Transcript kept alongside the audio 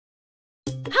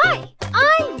Hi,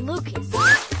 I'm Lucas.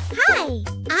 Hi,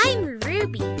 I'm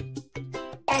Ruby.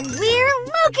 And we're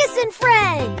Lucas and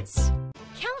Friends.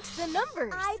 Count the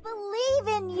numbers. I believe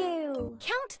in you.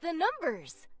 Count the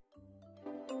numbers.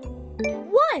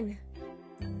 1,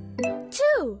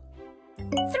 2,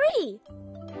 3,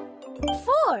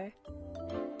 4,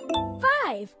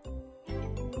 5,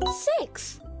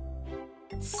 6,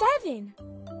 7,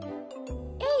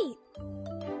 8,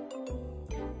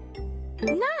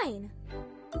 9,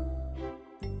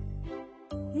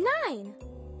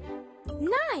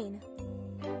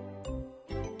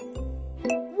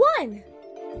 1,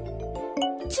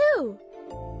 2,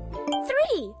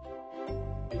 3.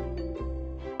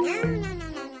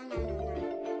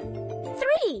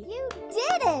 3. You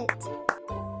did it.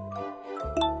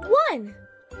 1,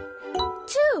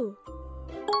 2,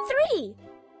 3,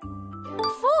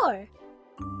 4,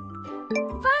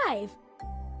 5,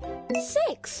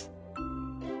 6,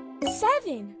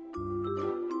 7,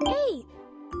 8,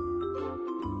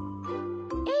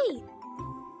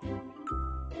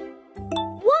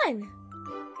 1,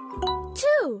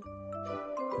 2,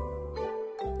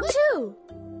 2.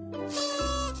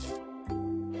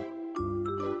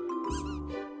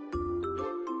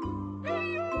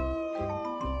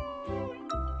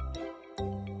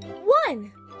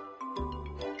 1.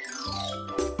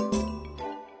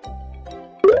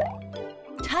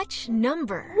 Touch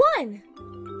number. 1,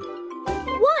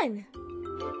 1,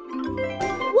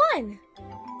 1,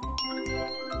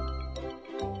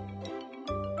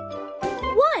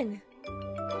 1, 1,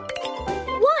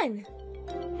 1,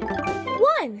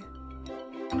 1,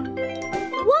 1,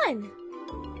 1,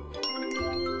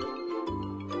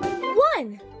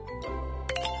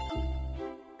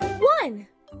 1,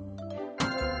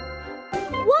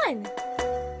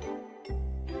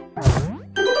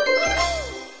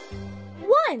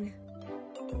 1,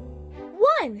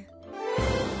 1.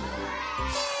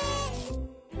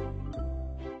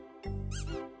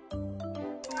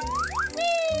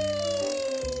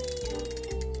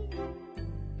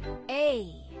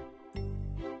 A.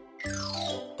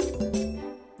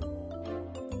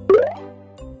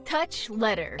 Touch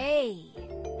letter. A.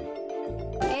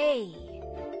 A.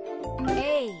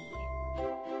 A.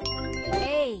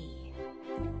 A.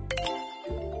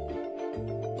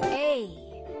 A.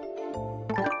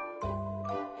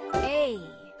 A. A.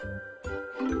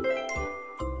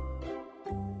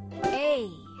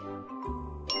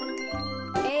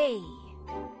 A.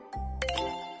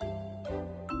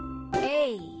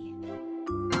 A.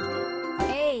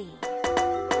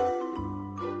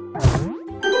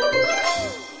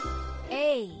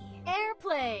 A.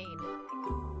 Airplane.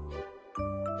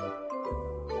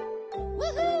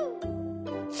 Woohoo!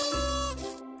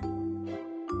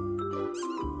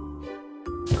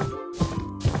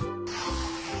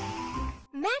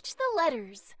 Match the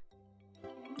letters.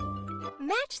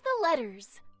 Match the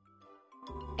letters.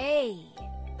 A.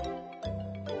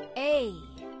 A.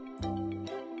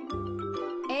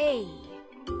 A.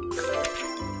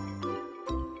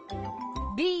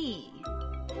 B.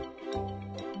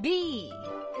 B.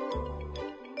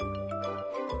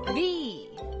 B.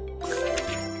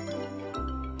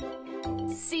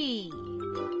 C.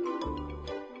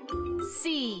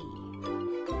 C.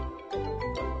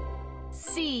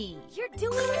 C. You're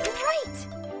doing great!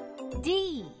 D.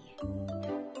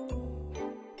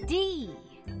 D.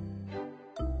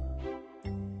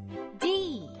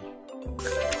 D.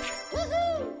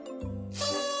 Woohoo!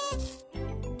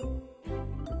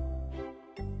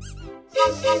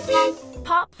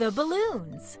 Pop the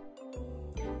balloons.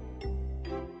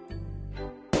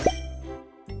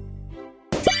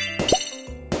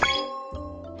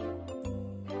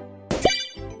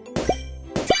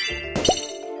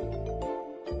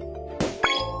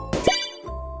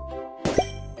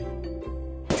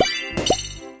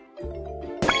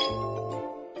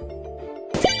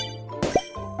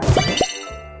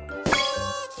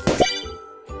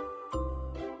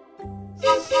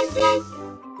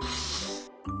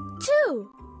 Two.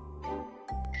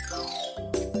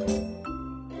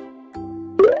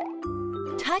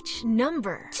 Touch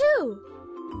number. 2,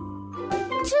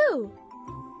 2,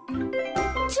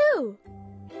 2,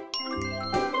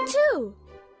 2,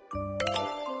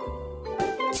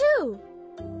 2,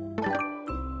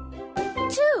 2,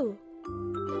 2,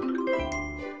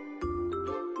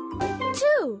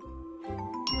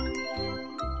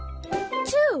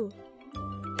 2,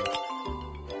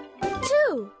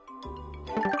 2,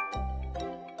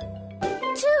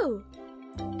 2,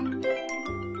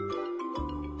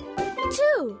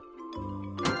 2,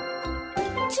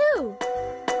 2.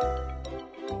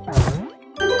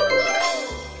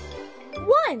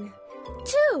 1,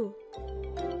 2.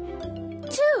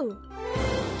 2.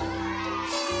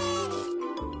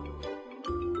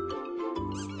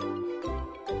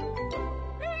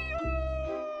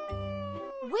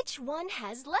 Which one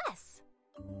has less?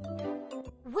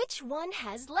 Which one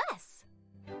has less?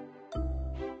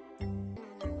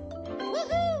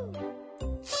 Woohoo!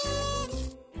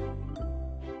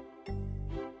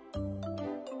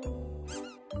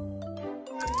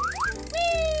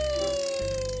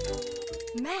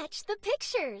 Match the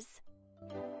pictures.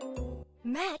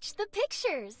 Match the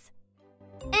pictures.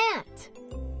 Ant.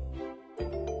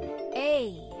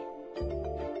 A.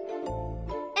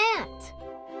 Ant.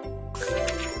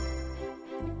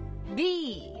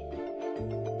 B.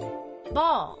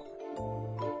 Ball.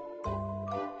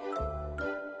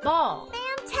 Ball.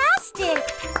 Fantastic!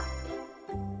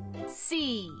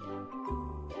 C.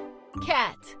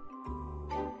 Cat.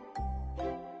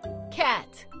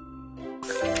 Cat.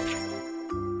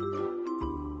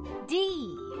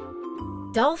 D.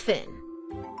 Dolphin.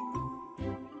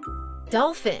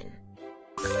 Dolphin.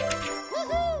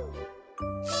 Woohoo!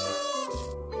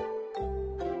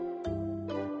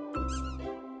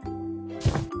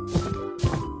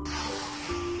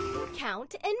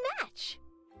 Count and match.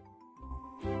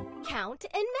 Count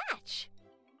and match.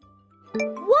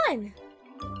 1.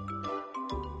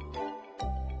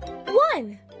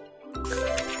 1.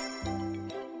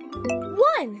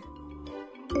 1.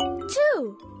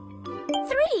 2.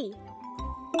 3.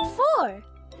 4.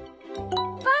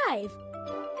 5.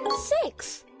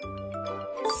 6.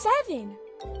 7.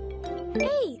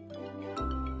 8.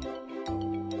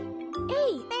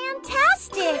 8.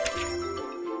 Fantastic!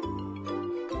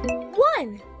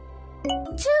 1.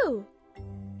 2.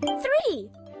 3.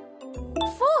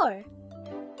 4.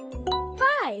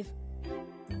 5.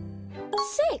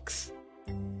 6.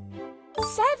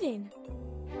 7.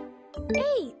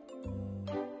 8.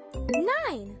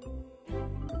 9.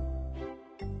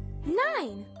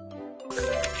 9.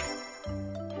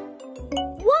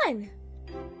 1.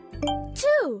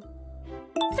 2.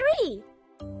 3.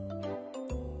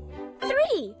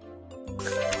 3.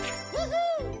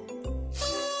 Woohoo!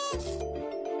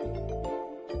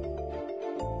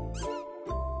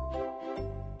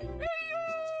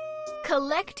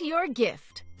 Collect your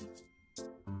gift.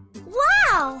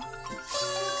 Wow!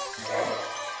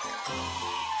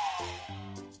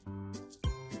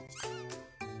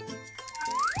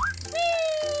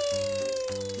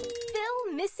 Fill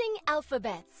missing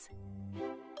alphabets.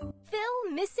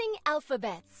 Fill missing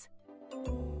alphabets.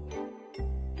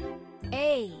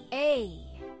 A.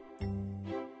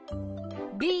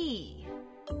 B.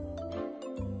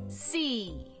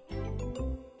 C.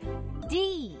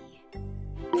 D.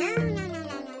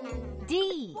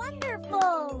 D.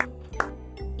 Wonderful!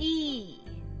 E.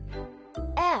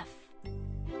 F.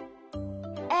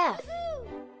 F.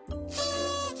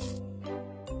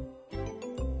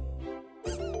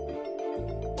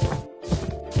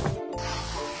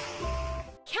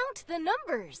 Count the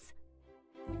numbers.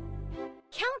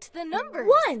 Count the numbers.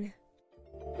 1.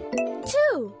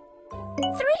 2.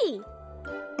 3.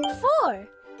 4.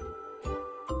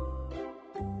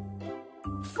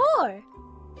 4.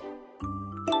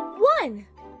 1.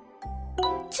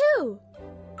 2.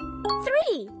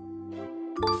 3.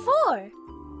 4.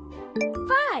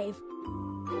 5.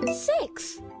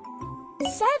 6.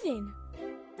 7.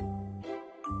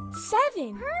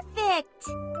 7. Perfect!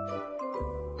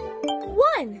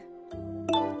 1.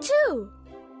 2.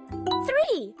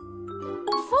 3.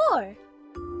 4.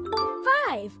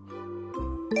 5.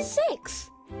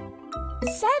 6.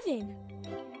 7.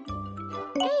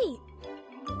 8.